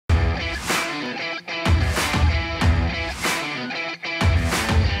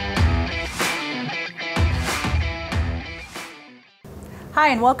Hi,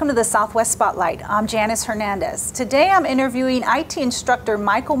 and welcome to the Southwest Spotlight. I'm Janice Hernandez. Today I'm interviewing IT instructor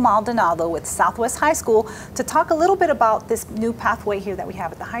Michael Maldonado with Southwest High School to talk a little bit about this new pathway here that we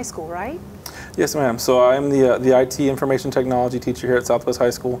have at the high school, right? Yes, ma'am. So I'm the IT information technology teacher here at Southwest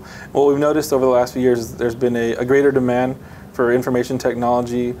High School. What we've noticed over the last few years is there's been a greater demand for information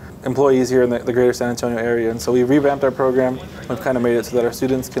technology employees here in the greater San Antonio area. And so we've revamped our program. We've kind of made it so that our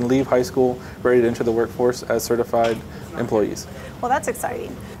students can leave high school ready to enter the workforce as certified employees. Well, that's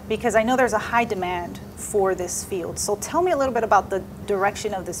exciting because I know there's a high demand for this field. So tell me a little bit about the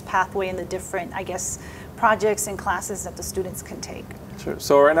direction of this pathway and the different, I guess, projects and classes that the students can take. Sure.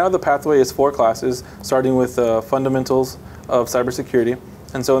 So right now the pathway is 4 classes, starting with fundamentals of cybersecurity.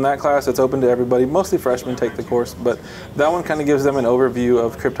 And so in that class, it's open to everybody. Mostly freshmen take the course, but that one kind of gives them an overview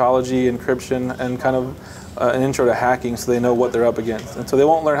of cryptology, encryption, and kind of an intro to hacking so they know what they're up against. And so they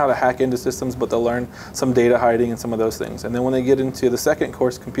won't learn how to hack into systems, but they'll learn some data hiding and some of those things. And then when they get into the second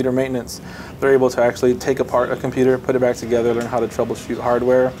course, computer maintenance, they're able to actually take apart a computer, put it back together, learn how to troubleshoot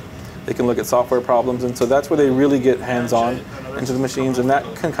hardware. They can look at software problems, and so that's where they really get hands-on into the machines, and that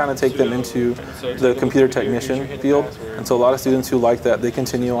can kind of take them into the computer technician field. And so a lot of students who like that, they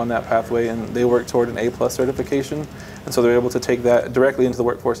continue on that pathway and they work toward an A+ certification, and so they're able to take that directly into the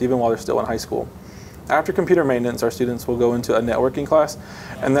workforce even while they're still in high school. After computer maintenance, our students will go into a networking class,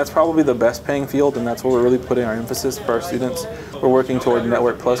 and that's probably the best paying field, and that's where we're really putting our emphasis for our students. We're working toward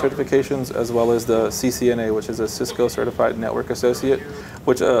Network Plus certifications, as well as the CCNA, which is a Cisco Certified Network Associate,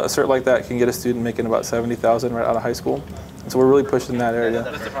 which a cert like that can get a student making about $70,000 right out of high school. And so we're really pushing that area.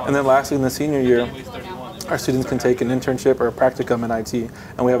 And then lastly, in the senior year, our students can take an internship or a practicum in IT,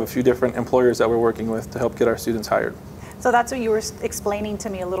 and we have a few different employers that we're working with to help get our students hired. So that's what you were explaining to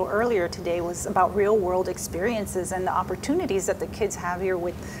me a little earlier today, was about real world experiences and the opportunities that the kids have here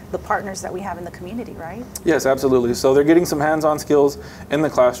with the partners that we have in the community, right? Yes, absolutely. So they're getting some hands-on skills in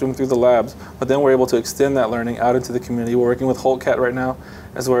the classroom through the labs, but then we're able to extend that learning out into the community. We're working with Holtcat right now,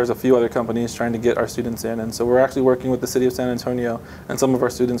 as well as a few other companies trying to get our students in. And so we're actually working with the city of San Antonio, and some of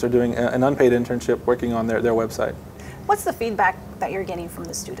our students are doing an unpaid internship working on their website. What's the feedback that you're getting from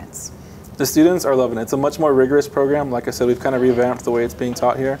the students? The students are loving it. It's a much more rigorous program. Like I said, we've kind of revamped the way it's being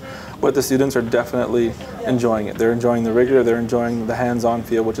taught here, but the students are definitely enjoying it. They're enjoying the rigor, they're enjoying the hands-on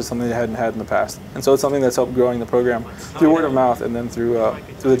feel, which is something they hadn't had in the past. And so it's something that's helped growing the program through word of mouth and then through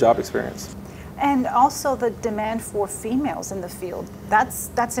the job experience. And also the demand for females in the field.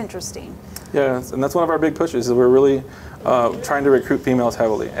 That's interesting. Yeah, and that's one of our big pushes, is we're really trying to recruit females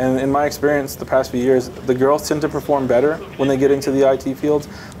heavily. And in my experience the past few years, the girls tend to perform better when they get into the IT fields.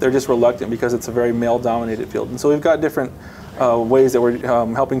 They're just reluctant because it's a very male-dominated field. And so we've got different ways that we're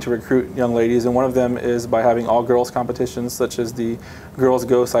helping to recruit young ladies, and one of them is by having all-girls competitions, such as the Girls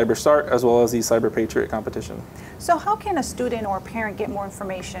Go Cyber Start, as well as the Cyber Patriot competition. So how can a student or a parent get more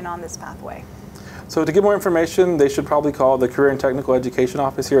information on this pathway? So to get more information, they should probably call the Career and Technical Education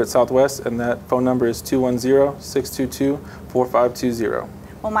Office here at Southwest, and that phone number is 210-622-4520.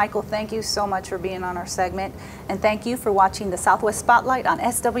 Well, Michael, thank you so much for being on our segment, and thank you for watching the Southwest Spotlight on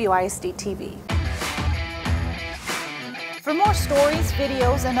SWISD TV. For more stories,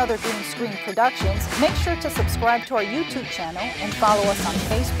 videos, and other green screen productions, make sure to subscribe to our YouTube channel and follow us on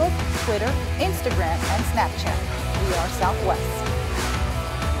Facebook, Twitter, Instagram, and Snapchat. We are Southwest.